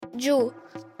Joe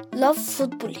loved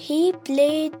football. He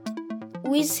played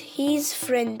with his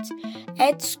friends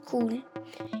at school,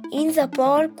 in the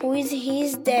park with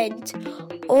his dad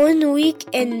on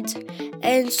weekends,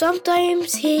 and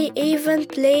sometimes he even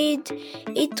played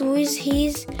it with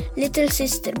his little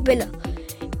sister Bella.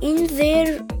 In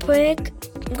their back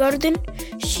garden,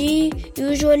 she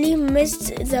usually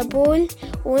missed the ball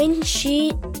when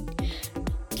she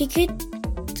kicked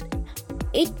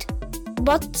it,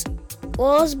 but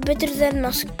was better than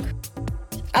nothing.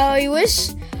 I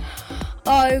wish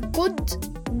I could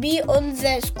be on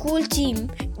the school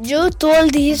team, Joe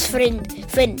told his friend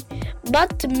Finn,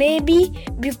 but maybe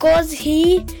because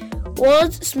he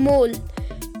was small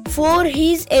for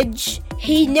his age,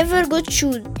 he never got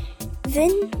chosen.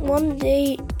 Then one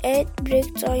day at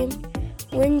break time,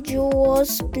 when Joe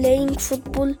was playing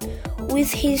football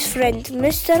with his friend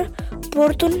Mr.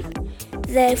 Burton,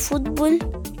 the football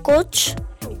coach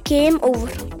came over.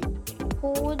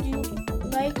 Who would you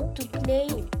like to play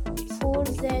for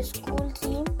the school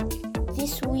team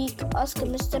this week? Asked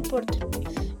Mr. Porter.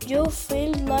 Joe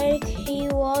felt like he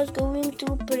was going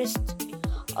to burst.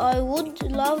 I would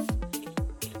love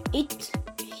it,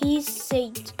 he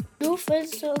said. Joe felt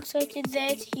so excited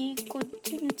that he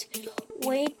couldn't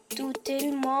wait to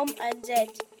tell Mom and Dad.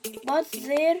 But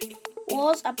there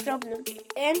was a problem.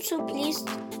 I am so pleased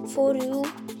for you,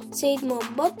 said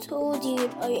Mom. But oh dear,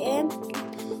 I am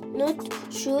not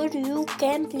sure you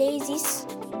can play this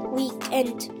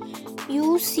weekend.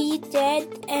 You see, Dad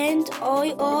and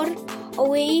I are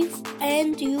away,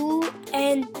 and you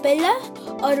and Bella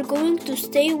are going to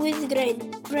stay with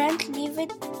Grant. Grant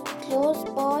lived close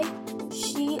by.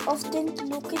 She often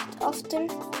looked after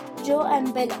Joe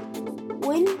and Bella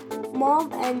when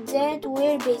Mom and Dad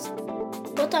were busy.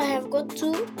 But I have got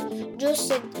to, Joe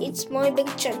said. It's my big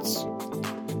chance.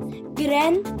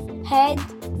 Gran had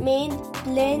made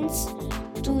plans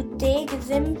to take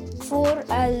them for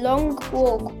a long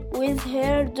walk with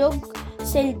her dog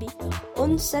Selby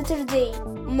on Saturday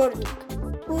morning.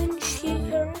 When she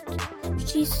heard,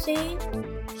 she said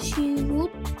she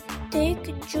would take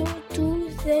Joe to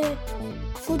the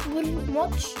football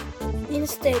match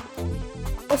instead.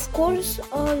 Of course,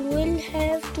 I will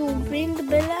have to bring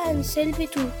Bella and Selby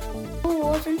too. I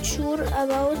wasn't sure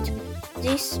about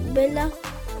this. Bella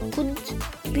could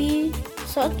be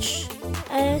such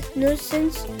a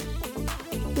nuisance.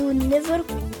 You never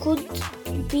could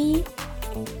be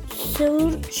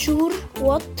so sure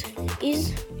what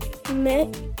is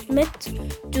met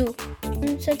to.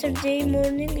 On Saturday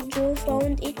morning, Joe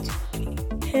found it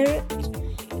hard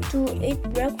to eat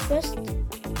breakfast.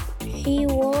 He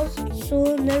was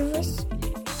so nervous.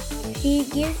 He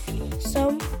gave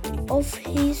some of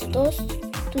his toast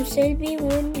to Selby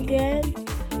when Grant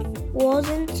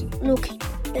wasn't looking.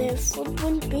 The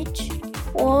football pitch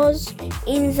was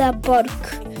in the park.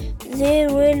 There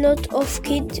were a lot of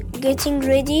kids getting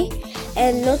ready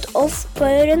and a lot of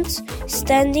parents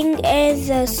standing at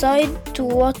the side to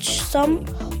watch. Some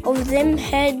of them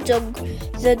had dog.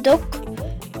 The dog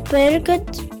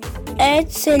barked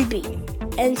at Selby,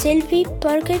 and Selby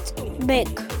barked back.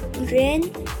 Gran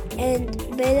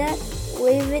and Bella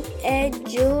waved at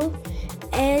Joe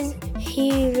as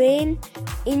he ran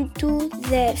into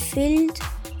the field.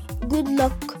 Good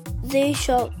luck, they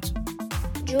shouted.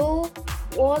 Joe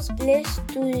was pleased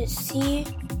to see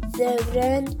the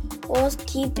Gran was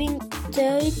keeping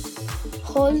tight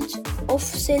hold of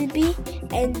Selby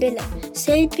and Bella.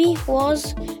 Selby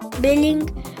was bailing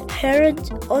hard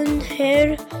on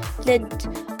her lead,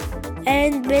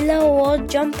 and Bella was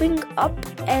jumping up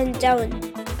and down.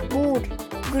 Poor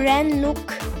Gran looked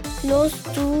close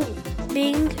to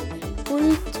being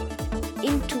pulled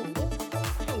into.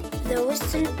 The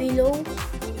whistle below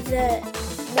the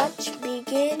match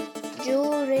began.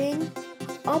 Joe ran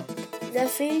up the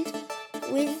field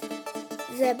with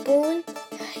the ball.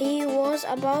 He was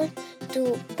about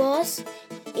to pass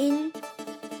in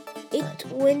it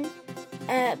when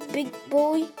a big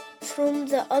boy from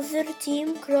the other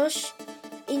team crashed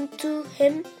into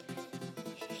him.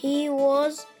 He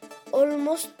was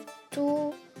almost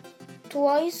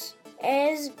twice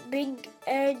as big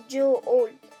as Joe.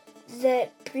 The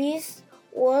priest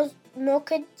was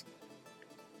knocked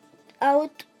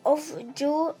out of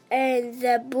Joe and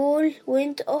the ball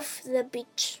went off the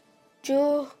pitch.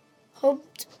 Joe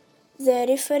hoped the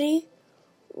referee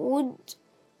would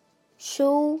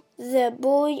show the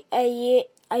boy a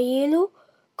yellow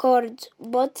card,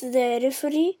 but the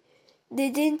referee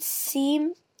didn't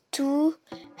seem to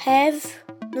have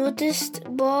noticed.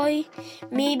 By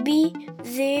maybe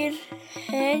there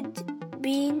had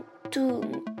been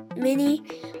too many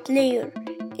players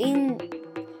in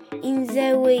in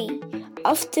the way.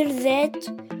 After that,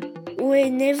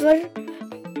 whenever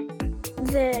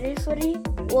the referee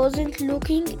wasn't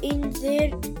looking in their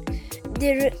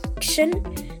direction,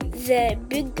 the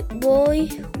big boy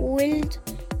would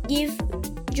give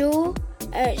Joe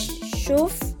a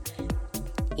shove.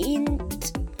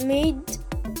 It made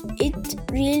it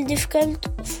real difficult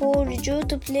for Joe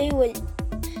to play well.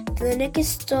 The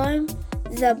next time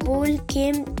the ball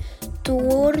came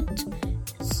towards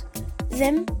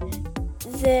them,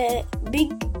 the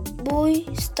big boy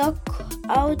stuck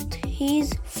out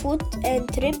his foot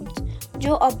and tripped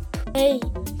Joe up. "Hey!"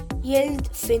 yelled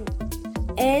Finn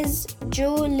as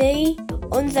Joe lay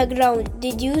on the ground.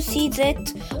 "Did you see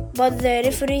that?" But the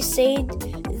referee said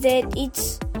that it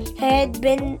had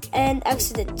been an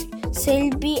accident.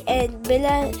 Selby and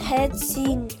Bella had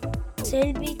seen.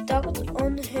 Selby tugged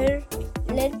on her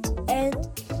leg and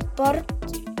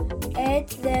barked at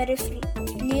the referee.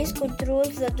 "Please control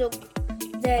the dog,"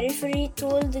 the referee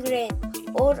told Gran,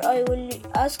 "or I will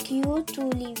ask you to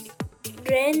leave."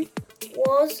 Gran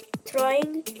was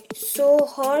trying so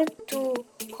hard to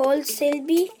hold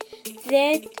Selby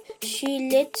that she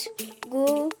let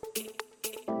go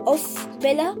of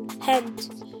Bella's hand.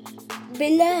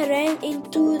 Bella ran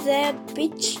into the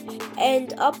pitch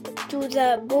and up to the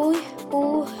boy who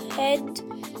had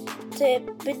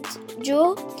tapped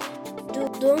Joe.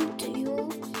 "Don't you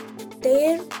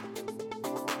dare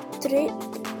trip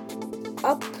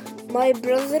up my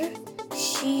brother,"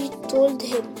 she told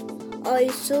him. "I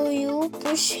saw you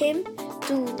push him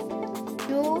too."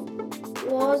 Joe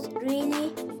was really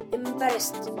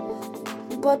embarrassed,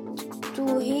 but to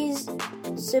his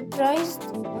surprise,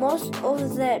 most of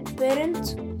the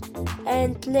parents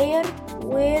and players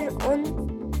were on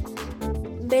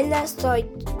Bella's side.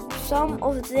 Some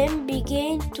of them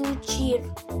began to cheer.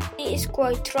 "He is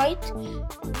quite right,"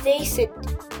 they said.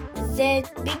 "That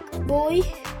big boy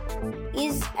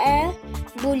is a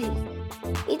bully.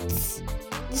 It's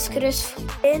disgraceful."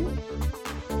 Then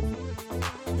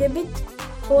grabbed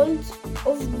hold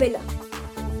of Bella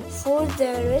for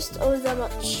the rest of the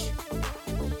match.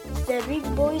 The big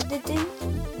boy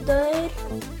didn't dare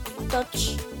touch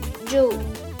Joe,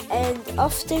 and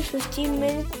after 15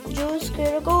 minutes, Joe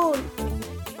scored a goal.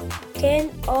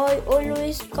 "Can I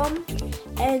always come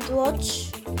and watch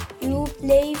you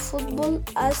play football?"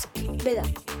 asked Bella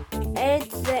at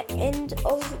the end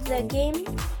of the game,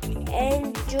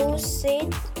 and Joe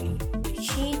said